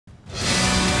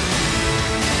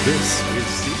This is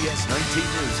CBS 19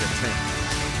 News at 10.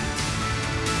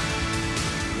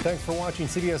 Thanks for watching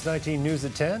CBS 19 News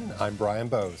at 10. I'm Brian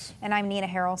Bose. And I'm Nina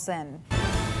Harrelson.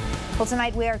 Well,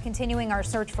 tonight we are continuing our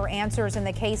search for answers in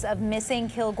the case of missing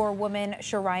Kilgore woman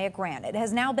Shariah Grant. It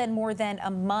has now been more than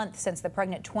a month since the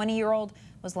pregnant 20-year-old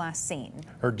was last seen.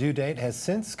 Her due date has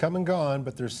since come and gone,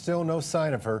 but there's still no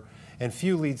sign of her and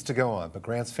few leads to go on. But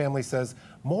Grant's family says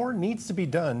more needs to be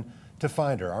done to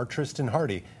find her. Our Tristan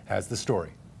Hardy has the story.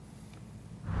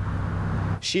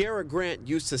 Shariah Grant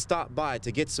used to stop by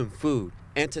to get some food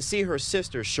and to see her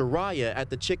sister Shariah at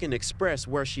the Chicken Express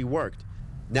where she worked.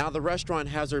 Now the restaurant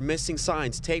has her missing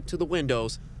signs taped to the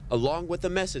windows, along with a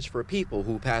message for people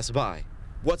who pass by.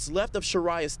 What's left of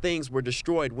Shariah's things were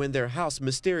destroyed when their house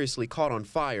mysteriously caught on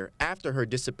fire after her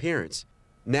disappearance.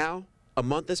 Now, a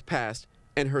month has passed,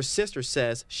 and her sister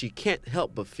says she can't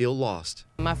help but feel lost.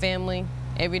 My family,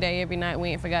 every day, every night, we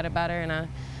ain't forgot about her, and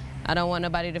I don't want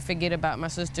nobody to forget about my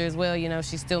sister as well. You know,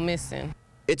 she's still missing.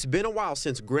 It's been a while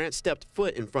since Grant stepped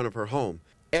foot in front of her home.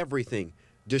 Everything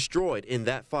destroyed in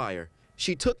that fire.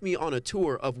 She took me on a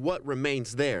tour of what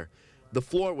remains there. The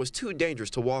floor was too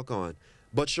dangerous to walk on,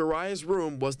 but Shariah's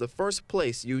room was the first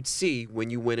place you'd see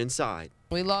when you went inside.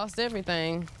 We lost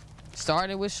everything.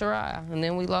 Started with Shariah, and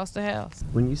then we lost the house.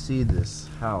 When you see this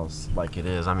house like it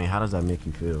is, I mean, how does that make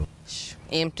you feel?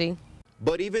 Empty.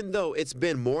 But even though it's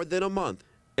been more than a month,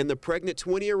 and the pregnant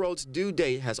 20-year-old's due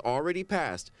date has already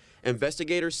passed,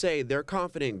 investigators say they're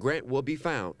confident Grant will be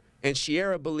found. And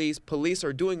Shariah believes police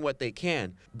are doing what they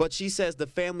can, but she says the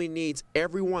family needs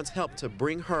everyone's help to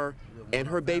bring her and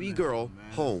her baby girl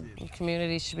home. The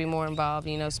community should be more involved,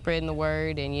 you know, spreading the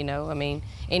word, and, you know, I mean,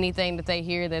 anything that they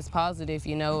hear that's positive,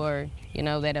 you know, or, you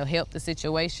know, that'll help the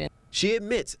situation. She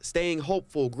admits staying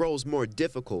hopeful grows more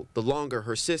difficult the longer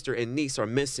her sister and niece are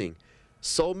missing.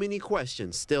 So many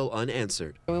questions still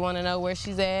unanswered. We want to know where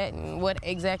she's at and what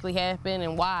exactly happened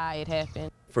and why it happened.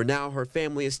 For now, her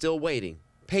family is still waiting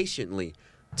patiently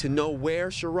to know where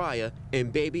Shariah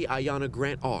and baby Ayana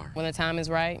Grant are. When the time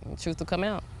is right, the truth will come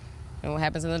out. And what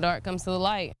happens in the dark comes to the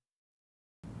light.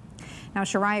 Now,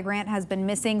 Shariah Grant has been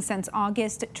missing since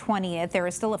August 20th. There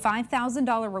is still a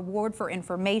 $5,000 reward for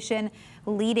information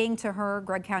leading to her.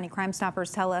 Gregg County Crime Stoppers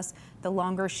tell us the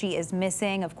longer she is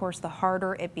missing, of course, the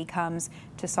harder it becomes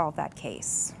to solve that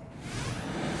case.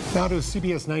 Now to a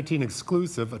CBS 19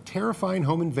 exclusive, a terrifying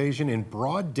home invasion in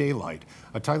broad daylight.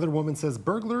 A Tyler woman says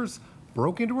burglars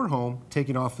broke into her home,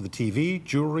 taking off the TV,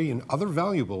 jewelry, and other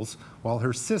valuables while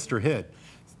her sister hid.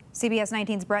 CBS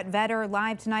 19's Brett Vetter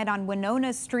live tonight on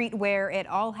Winona Street where it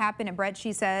all happened. And Brett,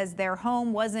 she says their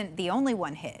home wasn't the only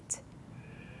one hit.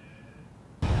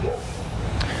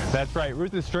 That's right.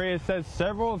 Ruth Estrella says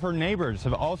several of her neighbors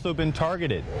have also been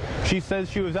targeted. She says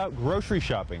she was out grocery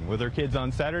shopping with her kids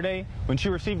on Saturday when she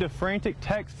received a frantic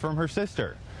text from her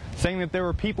sister saying that there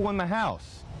were people in the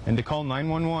house and to call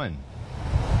 911.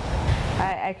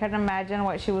 I couldn't imagine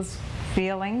what she was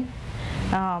feeling.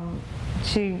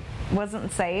 She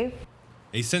wasn't safe.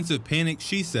 A sense of panic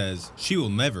she says she will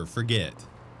never forget.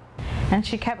 And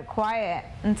she kept quiet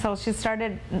until she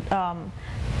started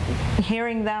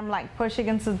hearing them like push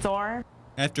against the door.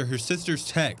 After her sister's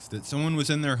text that someone was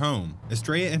in their home,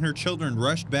 Estrella and her children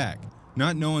rushed back,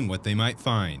 not knowing what they might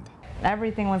find.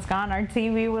 Everything was gone. Our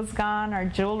TV was gone, our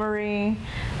jewelry,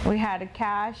 we had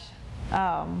cash.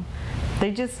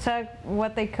 They just took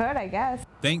what they could, I guess.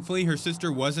 Thankfully, her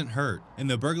sister wasn't hurt, and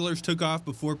the burglars took off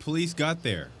before police got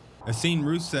there. A scene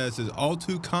Ruth says is all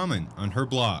too common on her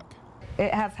block.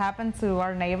 It has happened to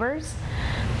our neighbors.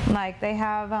 Like, they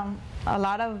have a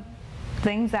lot of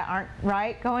things that aren't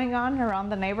right going on around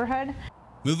the neighborhood.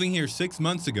 Moving here 6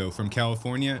 months ago from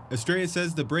California, Estrella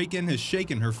says the break-in has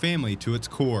shaken her family to its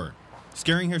core,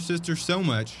 scaring her sister so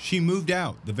much she moved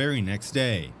out the very next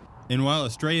day. And while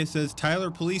Estrella says Tyler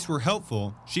police were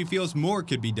helpful, she feels more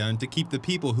could be done to keep the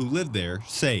people who live there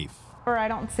safe. I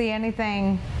don't see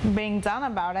anything being done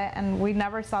about it, and we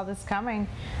never saw this coming,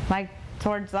 like,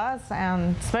 towards us,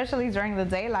 and especially during the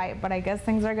daylight, but I guess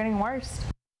things are getting worse.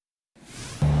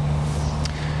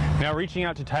 Now reaching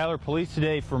out to Tyler police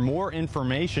today for more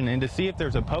information and to see if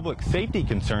there's a public safety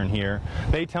concern here.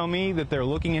 They tell me that they're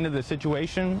looking into the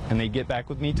situation and they get back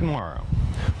with me tomorrow.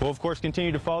 We'll of course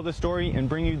continue to follow the story and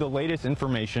bring you the latest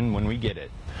information when we get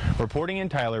it. Reporting in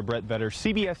Tyler, Brett Vetter,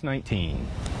 CBS 19.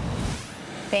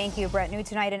 Thank you, Brett. New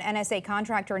tonight, an NSA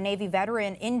contractor, Navy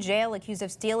veteran, in jail accused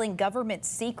of stealing government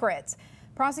secrets.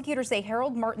 Prosecutors say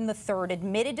Harold Martin III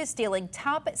admitted to stealing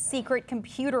top secret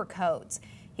computer codes.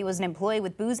 He was an employee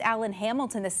with Booz Allen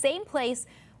Hamilton, the same place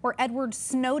where Edward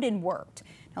Snowden worked.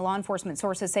 Now, law enforcement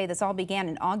sources say this all began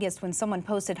in August when someone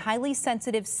posted highly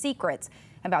sensitive secrets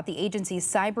about the agency's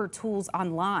cyber tools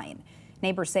online.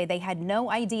 Neighbors say they had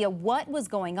no idea what was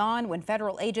going on when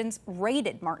federal agents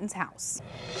raided Martin's house.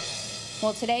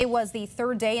 Well, today was the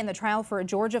third day in the trial for a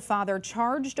Georgia father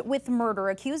charged with murder,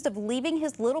 accused of leaving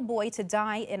his little boy to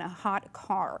die in a hot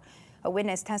car. A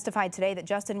witness testified today that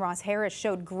Justin Ross Harris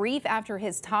showed grief after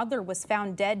his toddler was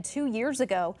found dead 2 years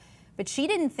ago, but she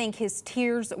didn't think his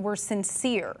tears were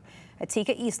sincere.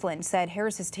 Atika Eastland said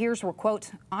Harris's tears were,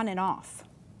 quote, on and off.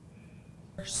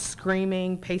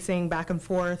 Screaming, pacing back and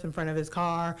forth in front of his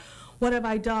car. What have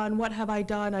I done? What have I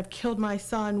done? I've killed my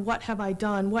son. What have I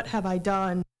done? What have I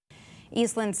done?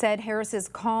 Eastland said Harris's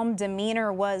calm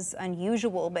demeanor was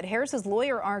unusual, but Harris's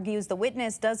lawyer argues the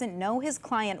witness doesn't know his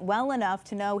client well enough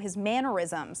to know his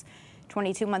mannerisms.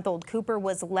 22-month-old Cooper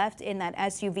was left in that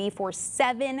SUV for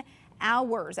 7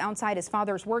 hours outside his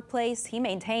father's workplace. He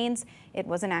maintains it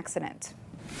was an accident.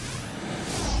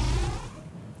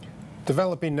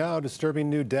 Developing now, disturbing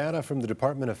new data from the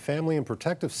Department of Family and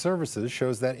Protective Services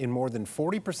shows that in more than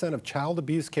 40% of child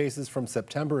abuse cases from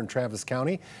September in Travis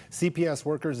County, CPS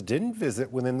workers didn't visit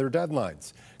within their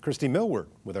deadlines. Christy Millward,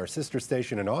 with our sister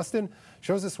station in Austin,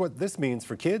 shows us what this means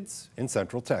for kids in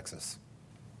Central Texas.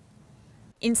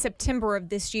 In September of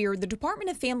this year, the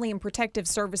Department of Family and Protective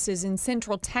Services in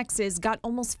Central Texas got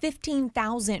almost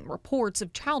 15,000 reports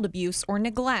of child abuse or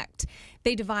neglect.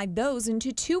 They divide those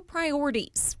into 2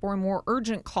 priorities. For a more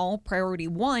urgent call, Priority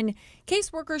 1,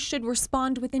 caseworkers should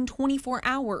respond within 24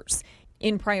 hours.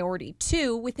 In Priority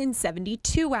 2, within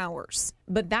 72 hours.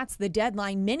 But that's the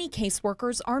deadline many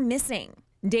caseworkers are missing.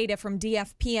 Data from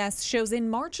DFPS shows in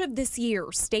March of this year,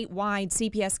 statewide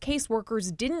CPS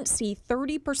caseworkers didn't see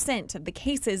 30% of the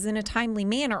cases in a timely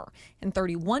manner and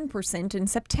 31% in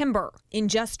September. In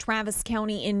just Travis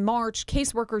County in March,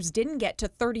 caseworkers didn't get to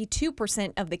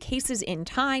 32% of the cases in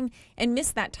time and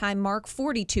missed that time mark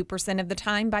 42% of the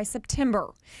time by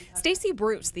September. Stacy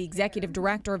Bruce, the executive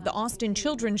director of the Austin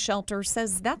Children's Shelter,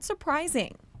 says that's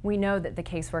surprising. We know that the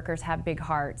caseworkers have big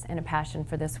hearts and a passion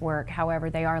for this work. However,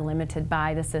 they are limited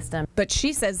by the system. But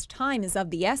she says time is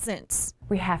of the essence.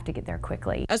 We have to get there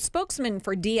quickly. A spokesman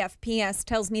for DFPS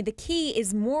tells me the key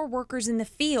is more workers in the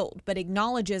field, but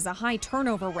acknowledges a high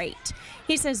turnover rate.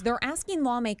 He says they're asking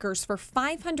lawmakers for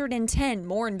 510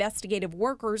 more investigative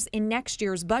workers in next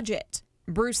year's budget.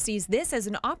 Bruce sees this as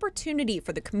an opportunity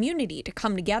for the community to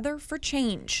come together for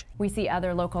change. We see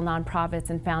other local nonprofits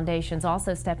and foundations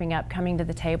also stepping up, coming to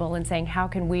the table and saying, how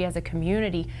can we as a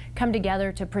community come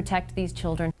together to protect these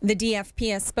children? The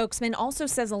DFPS spokesman also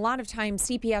says a lot of times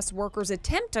CPS workers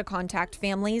attempt to contact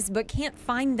families but can't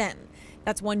find them.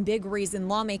 That's one big reason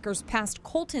lawmakers passed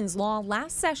Colton's Law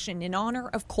last session in honor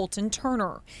of Colton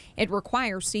Turner. It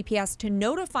requires CPS to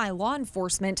notify law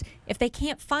enforcement if they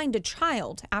can't find a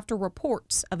child after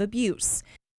reports of abuse.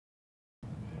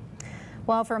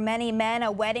 Well, for many men,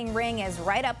 a wedding ring is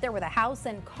right up there with a house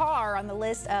and car on the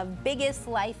list of biggest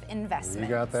life investments.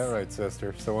 You got that right,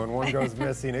 sister. So when one goes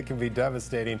missing, it can be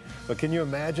devastating. But can you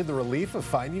imagine the relief of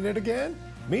finding it again?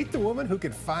 Meet the woman who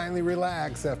can finally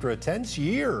relax after a tense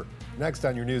year. Next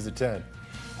on your News at 10.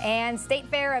 And State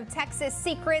Fair of Texas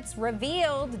secrets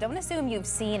revealed. Don't assume you've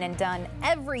seen and done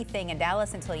everything in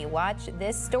Dallas until you watch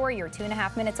this story. You're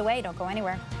 2.5 minutes away. Don't go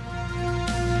anywhere.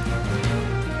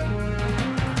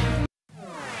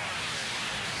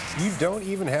 You don't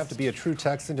even have to be a true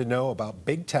Texan to know about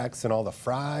Big Tex and all the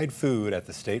fried food at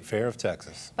the State Fair of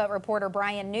Texas. But reporter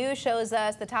Brian New shows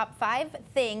us the top 5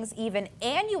 things even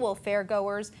annual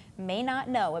fairgoers may not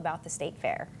know about the State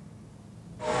Fair.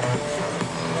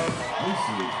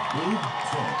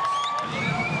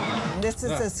 This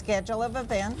is a schedule of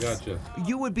events. Gotcha.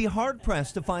 You would be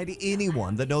hard-pressed to find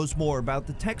anyone that knows more about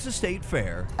the Texas State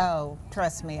Fair. Oh,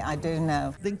 trust me, I do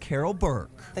know. Than Carol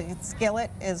Burke. The skillet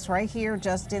is right here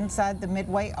just inside the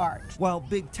Midway Arch. While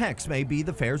Big Tex may be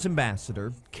the fair's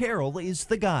ambassador, Carol is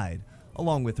the guide.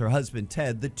 Along with her husband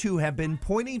Ted, the two have been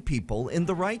pointing people in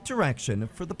the right direction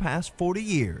for the past 40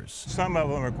 years. Some of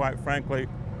them are, quite frankly,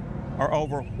 are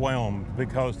overwhelmed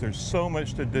because there's so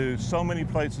much to do, so many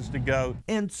places to go.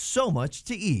 And so much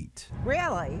to eat.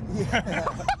 Really? Yeah.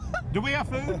 Do we have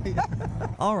food?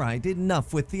 All right,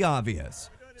 enough with the obvious.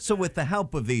 So with the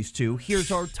help of these two,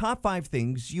 here's our top 5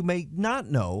 things you may not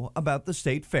know about the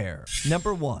State Fair.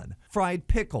 Number 1, fried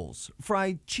pickles,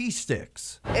 fried cheese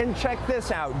sticks. And check this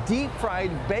out, deep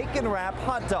fried bacon wrap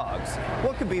hot dogs.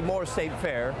 What could be more State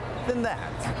Fair than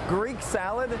that? Greek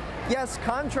salad? Yes,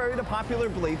 contrary to popular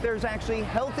belief, there's actually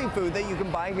healthy food that you can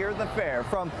buy here at the fair,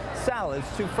 from salads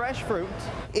to fresh fruit.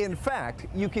 In fact,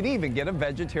 you can even get a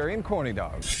vegetarian corny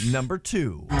dog. Number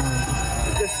 2.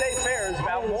 The State Fair is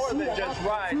about more than just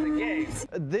rides and games.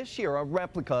 This year, a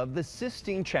replica of the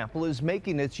Sistine Chapel is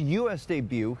making its U.S.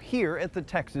 debut here at the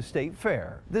Texas State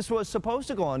Fair. This was supposed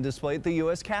to go on display at the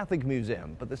U.S. Catholic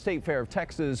Museum, but the State Fair of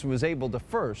Texas was able to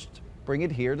first bring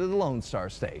it here to the Lone Star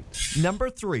State. Number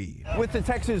 3. With the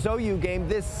Texas OU game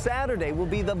this Saturday will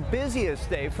be the busiest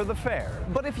day for the fair.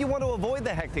 But if you want to avoid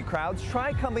the hectic crowds,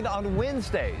 try coming on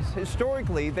Wednesdays.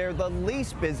 Historically, they're the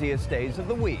least busiest days of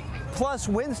the week. Plus,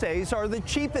 Wednesdays are the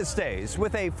cheapest days.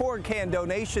 With a 4-can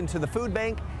donation to the food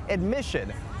bank,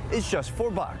 admission is just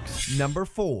 $4. Number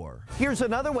 4. Here's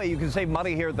another way you can save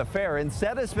money here at the fair.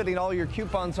 Instead of spending all your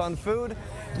coupons on food,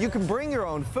 you can bring your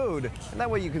own food, and that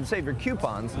way you can save your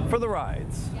coupons for the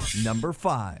rides. Number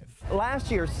 5.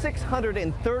 Last year,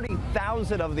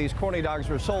 630,000 of these corny dogs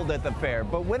were sold at the fair,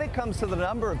 but when it comes to the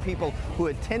number of people who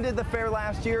attended the fair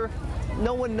last year,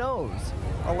 no one knows.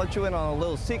 I'll let you in on a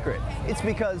little secret. It's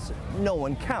because no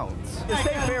one counts. The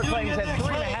State Fair claims that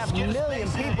 3.5 million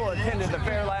people attended the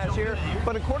fair last year,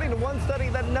 but according to one study,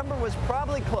 that number was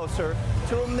probably closer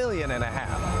to 1.5 million.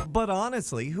 But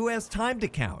honestly, who has time to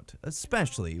count,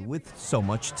 especially with so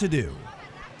much to do?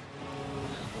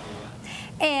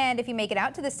 And if you make it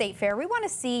out to the State Fair, we want to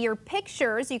see your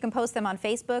pictures. You can post them on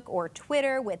Facebook or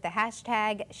Twitter with the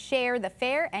hashtag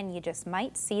 #ShareTheFair, and you just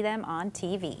might see them on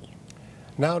TV.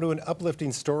 Now to an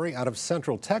uplifting story out of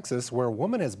Central Texas, where a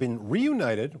woman has been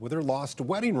reunited with her lost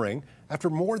wedding ring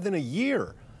after more than a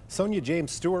year. Sonia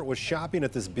James Stewart was shopping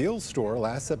at this Beals store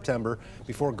last September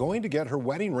before going to get her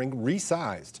wedding ring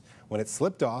resized when it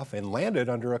slipped off and landed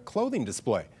under a clothing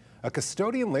display. A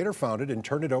custodian later found it and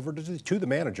turned it over to the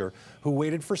manager, who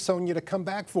waited for Sonia to come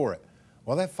back for it.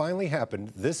 Well, that finally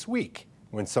happened this week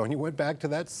when Sonia went back to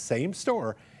that same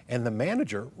store and the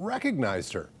manager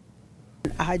recognized her.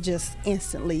 I just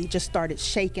instantly just started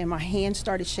shaking. My hands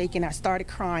started shaking. I started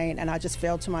crying, and I just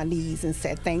fell to my knees and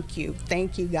said, thank you,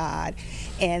 God.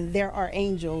 And there are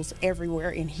angels everywhere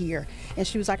in here. And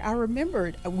she was like, I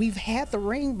remembered, we've had the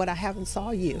ring, but I haven't saw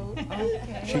you.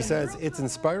 She says it's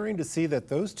inspiring to see that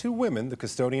those two women, the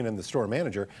custodian and the store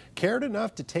manager, cared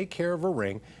enough to take care of her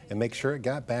ring and make sure it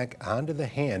got back onto the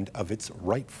hand of its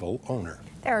rightful owner.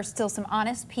 There are still some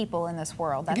honest people in this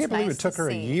world. That's I can't believe nice it took her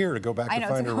a year to go back to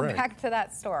find her ring. to go back to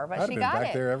that store, but she got it. I'd have been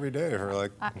back there every day for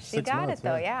like 6 months. She got it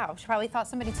though, yeah. She probably thought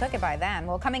somebody took it by then.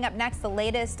 Well, coming up next, the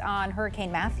latest on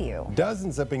Hurricane Matthew.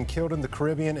 Dozens have been killed in the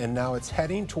Caribbean, and now it's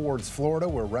heading towards Florida,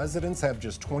 where residents have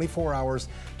just 24 hours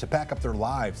to pack up their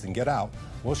lives and get out.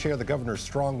 We'll share the governor's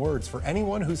strong words for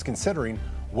anyone who's considering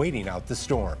waiting out the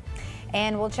storm.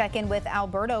 And we'll check in with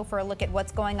Alberto for a look at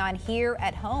what's going on here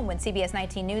at home when CBS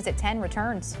 19 News at 10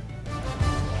 returns.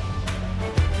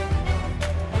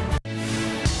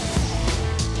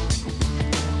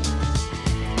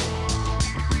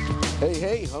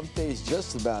 Hey, hump day's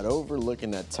just about over.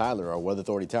 Looking at Tyler, our Weather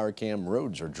Authority Tower Cam,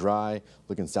 roads are dry.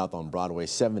 Looking south on Broadway,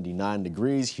 79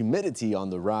 degrees. Humidity on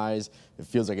the rise. It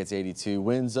feels like it's 82.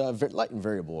 Winds light and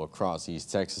variable across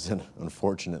East Texas, and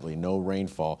unfortunately no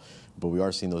rainfall. But we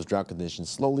are seeing those drought conditions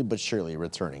slowly but surely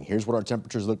returning. Here's what our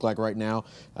temperatures look like right now.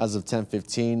 As of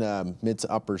 10:15, mid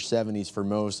to upper 70s for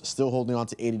most. Still holding on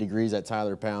to 80 degrees at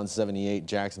Tyler Pound, 78,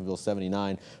 Jacksonville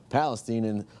 79, Palestine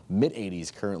in mid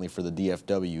 80s currently for the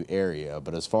DFW area.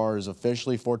 But as far as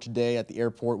officially for today at the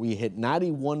airport, we hit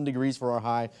 91 degrees for our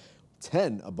high.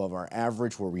 10 above our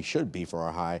average where we should be for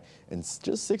our high, and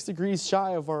just 6 degrees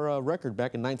shy of our record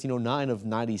back in 1909 of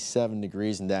 97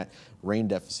 degrees, and that rain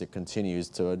deficit continues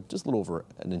to just a little over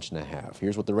 1.5 inches.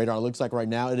 Here's what the radar looks like right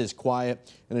now. It is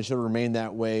quiet, and it should remain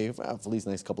that way for at least the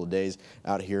next couple of days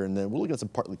out here, and then we're looking at some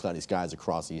partly cloudy skies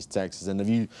across East Texas. And if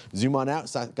you zoom on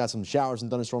out, got some showers and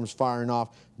thunderstorms firing off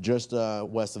just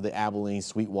west of the Abilene,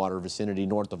 Sweetwater vicinity,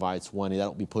 north of I-20.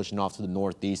 That'll be pushing off to the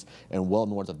northeast and well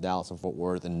north of Dallas and Fort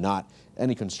Worth, and not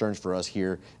any concerns for us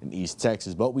here in East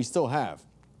Texas. But we still have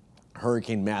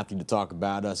Hurricane Matthew to talk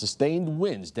about. Sustained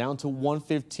winds down to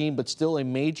 115, but still a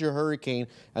major hurricane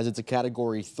as it's a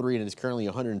Category 3, and it's currently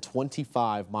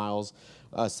 125 miles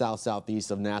southeast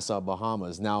of Nassau,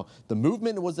 Bahamas. Now, the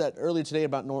movement was that earlier today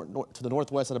about to the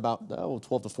northwest at about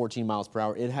 12 to 14 miles per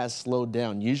hour. It has slowed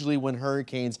down. Usually when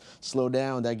hurricanes slow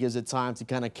down, that gives it time to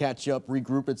kind of catch up,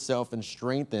 regroup itself, and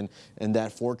strengthen. And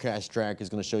that forecast track is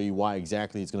going to show you why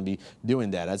exactly it's going to be doing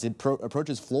that. As it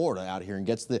approaches Florida out here and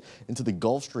gets into the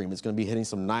Gulf Stream, it's going to be hitting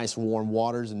some nice warm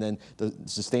waters, and then the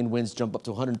sustained winds jump up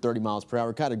to 130 miles per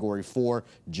hour, Category 4,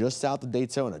 just south of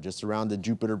Daytona, just around the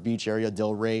Jupiter Beach area,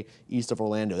 Delray, east of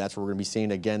Orlando. That's where we're going to be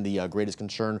seeing, again, the greatest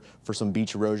concern for some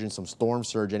beach erosion, some storm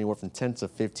surge anywhere from 10 to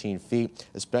 15 feet,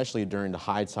 especially during the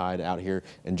high tide out here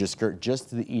and just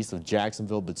to the east of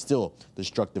Jacksonville, but still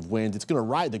destructive winds. It's going to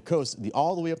ride the coast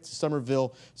all the way up to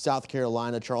Summerville, South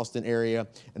Carolina, Charleston area,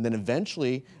 and then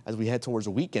eventually, as we head towards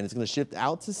the weekend, it's going to shift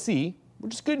out to sea,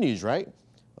 which is good news, right?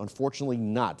 Unfortunately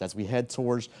not. As we head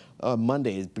towards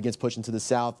Monday, it begins pushing to the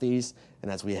southeast,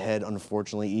 and as we head,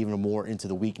 unfortunately, even more into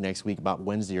the week next week, about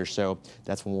Wednesday or so,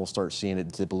 that's when we'll start seeing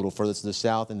it dip a little further to the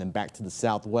south and then back to the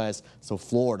southwest. So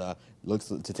Florida looks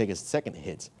to take a second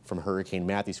hit from Hurricane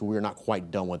Matthew, so we're not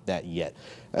quite done with that yet.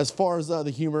 As far as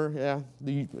the humor, yeah,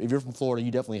 if you're from Florida,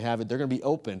 you definitely have it. They're going to be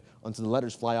open until the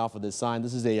letters fly off of this sign.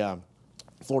 This is a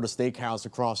Florida Steakhouse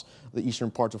across the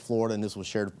eastern parts of Florida, and this was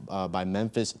shared by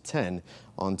Memphis 10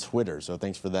 on Twitter. So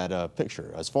thanks for that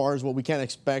picture. As far as what we can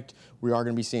expect, we are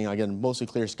going to be seeing, again, mostly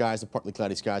clear skies and partly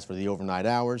cloudy skies for the overnight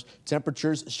hours.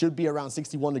 Temperatures should be around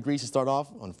 61 degrees to start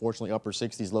off. Unfortunately, upper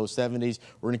 60s, low 70s.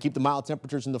 We're going to keep the mild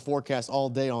temperatures in the forecast all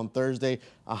day on Thursday.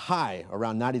 A high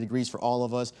around 90 degrees for all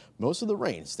of us. Most of the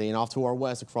rain staying off to our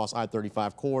west across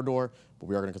I-35 corridor, but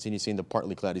we are going to continue seeing the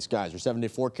partly cloudy skies. Your 7-day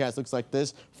forecast looks like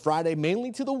this. Friday,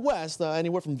 mainly to the west,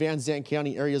 anywhere from Van Zandt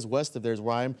County areas west of there's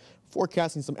where I'm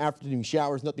forecasting some afternoon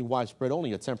showers, nothing widespread,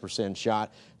 only a 10%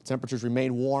 shot. Temperatures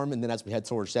remain warm, and then as we head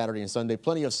towards Saturday and Sunday,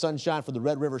 plenty of sunshine for the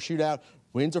Red River Shootout.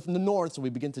 Winds are from the north, so we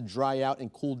begin to dry out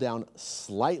and cool down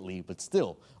slightly, but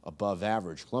still above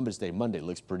average. Columbus Day Monday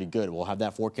looks pretty good. We'll have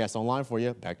that forecast online for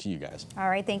you. Back to you guys. All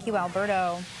right, thank you,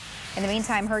 Alberto. In the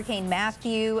meantime, Hurricane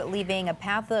Matthew leaving a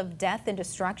path of death and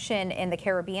destruction in the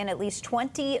Caribbean. At least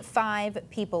 25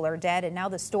 people are dead, and now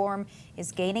the storm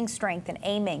is gaining strength and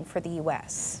aiming for the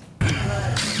U.S.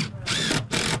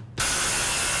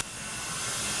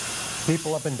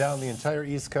 People up and down the entire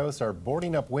East Coast are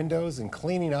boarding up windows and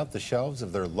cleaning out the shelves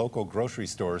of their local grocery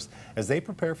stores as they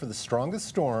prepare for the strongest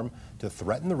storm to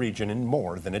threaten the region in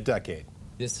more than a decade.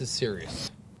 This is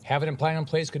serious. Having a plan in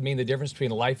place could mean the difference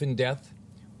between life and death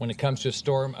when it comes to a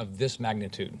storm of this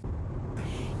magnitude.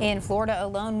 In Florida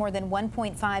alone, more than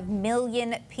 1.5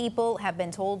 million people have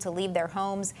been told to leave their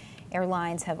homes.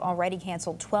 Airlines have already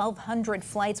canceled 1,200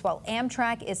 flights, while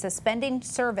Amtrak is suspending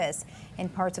service in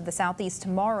parts of the Southeast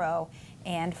tomorrow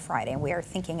and Friday. And we are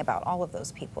thinking about all of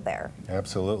those people there.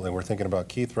 Absolutely. We're thinking about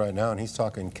Keith right now, and he's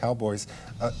talking Cowboys.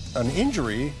 An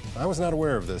injury, I was not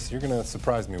aware of this. You're going to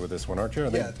surprise me with this one, aren't you? Are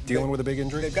they dealing with a big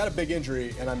injury? They've got a big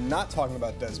injury, and I'm not talking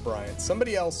about Des Bryant.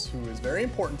 Somebody else who is very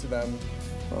important to them.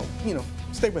 Well, you know,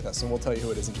 stay with us, and we'll tell you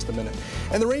who it is in just a minute.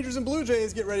 And the Rangers and Blue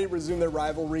Jays get ready to resume their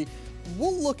rivalry.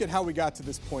 We'll look at how we got to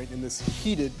this point in this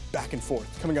heated back and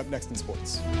forth. Coming up next in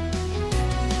sports.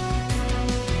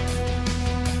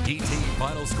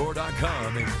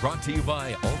 ETFinalscore.com is brought to you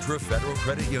by Ultra Federal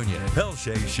Credit Union,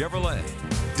 Pelche Chevrolet,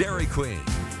 Dairy Queen,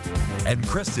 and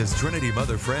Christus Trinity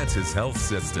Mother Francis Health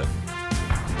System.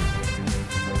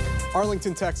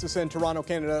 Arlington, Texas and Toronto,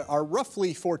 Canada are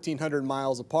roughly 1,400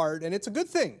 miles apart, and it's a good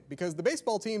thing because the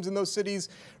baseball teams in those cities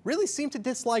really seem to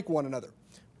dislike one another.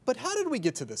 But how did we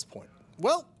get to this point?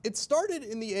 Well, it started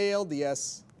in the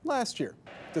ALDS last year.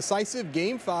 Decisive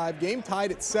Game 5, game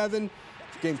tied at 7.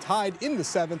 Game tied in the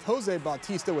 7th. Jose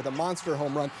Bautista with a monster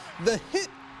home run. The hit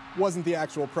wasn't the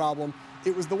actual problem.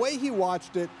 It was the way he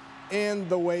watched it and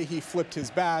the way he flipped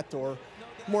his bat, or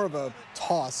more of a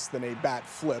toss than a bat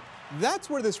flip. That's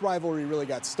where this rivalry really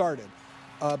got started.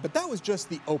 But that was just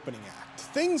the opening act.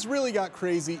 Things really got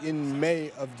crazy in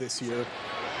May of this year.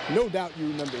 No doubt you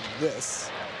remember this.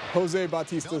 Jose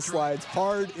Bautista slides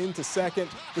hard into second.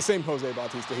 The same Jose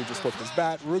Bautista who just flipped his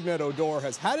bat. Rougned Odor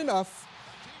has had enough,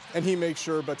 and he makes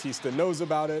sure Bautista knows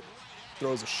about it,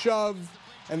 throws a shove,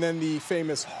 and then the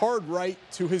famous hard right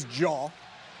to his jaw.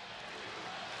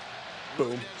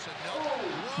 Boom.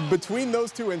 Between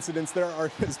those two incidents, there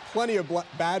is plenty of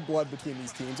bad blood between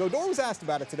these teams. Odor was asked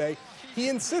about it today. He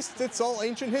insists it's all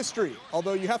ancient history,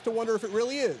 although you have to wonder if it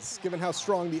really is, given how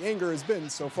strong the anger has been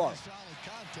so far.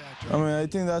 I mean, I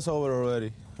think that's over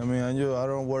already. I mean, I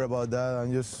don't worry about that.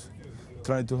 I'm just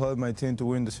trying to help my team to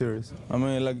win the series. I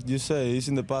mean, like you say, it's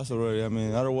in the past already. I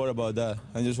mean, I don't worry about that.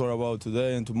 I just worry about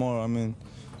today and tomorrow. I mean,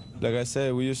 like I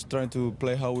said, we're just trying to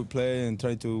play how we play and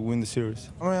try to win the series.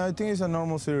 I mean, I think it's a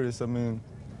normal series. I mean,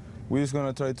 we're just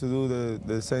going to try to do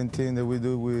the same thing that we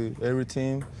do with every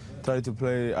team, try to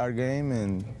play our game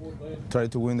and try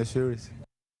to win the series.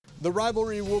 The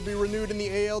rivalry will be renewed in the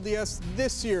ALDS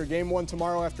this year. Game 1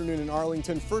 tomorrow afternoon in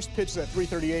Arlington. First pitch is at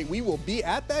 3:38. We will be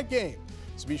at that game.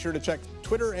 So be sure to check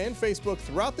Twitter and Facebook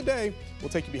throughout the day. We'll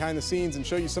take you behind the scenes and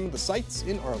show you some of the sights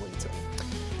in Arlington.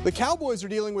 The Cowboys are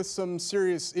dealing with some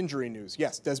serious injury news.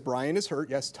 Yes, Des Bryant is hurt.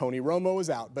 Yes, Tony Romo is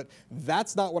out. But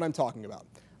that's not what I'm talking about.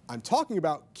 I'm talking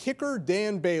about kicker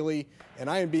Dan Bailey, and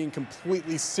I am being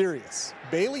completely serious.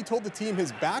 Bailey told the team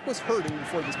his back was hurting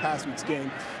before this past week's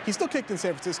game. He still kicked in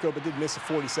San Francisco, but did miss a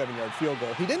 47-yard field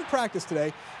goal. He didn't practice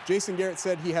today. Jason Garrett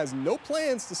said he has no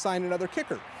plans to sign another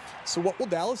kicker. So what will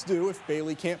Dallas do if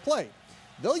Bailey can't play?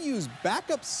 They'll use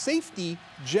backup safety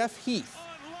Jeff Heath.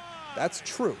 That's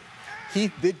true.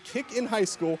 Heath did kick in high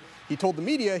school. He told the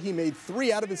media he made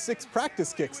 3 out of his 6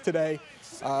 practice kicks today,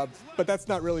 but that's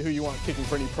not really who you want kicking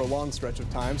for any prolonged stretch of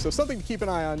time. So something to keep an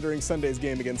eye on during Sunday's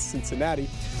game against Cincinnati.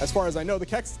 As far as I know, the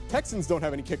Texans don't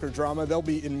have any kicker drama. They'll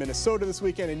be in Minnesota this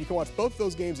weekend, and you can watch both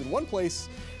those games in one place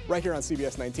right here on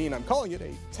CBS 19. I'm calling it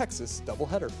a Texas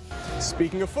doubleheader.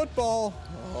 Speaking of football,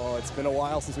 it's been a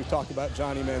while since we've talked about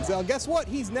Johnny Manziel. Guess what?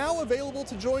 He's now available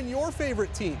to join your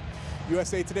favorite team.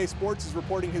 USA Today Sports is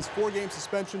reporting his 4-game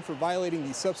suspension for violating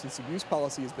the substance abuse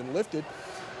policy has been lifted.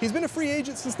 He's been a free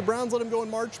agent since the Browns let him go in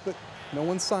March, but no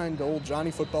one's signed old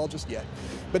Johnny Football just yet.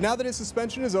 But now that his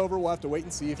suspension is over, we'll have to wait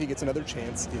and see if he gets another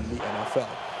chance in the NFL.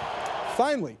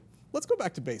 Finally, let's go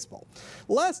back to baseball.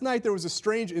 Last night there was a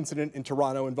strange incident in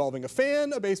Toronto involving a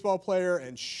fan, a baseball player,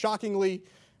 and shockingly,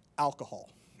 alcohol.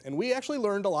 And we actually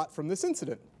learned a lot from this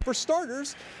incident. For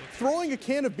starters, throwing a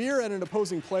can of beer at an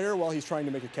opposing player while he's trying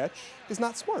to make a catch is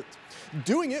not smart.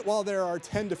 Doing it while there are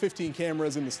 10 to 15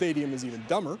 cameras in the stadium is even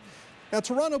dumber. Now,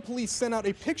 Toronto police sent out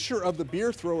a picture of the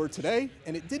beer thrower today,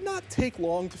 and it did not take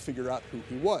long to figure out who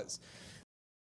he was.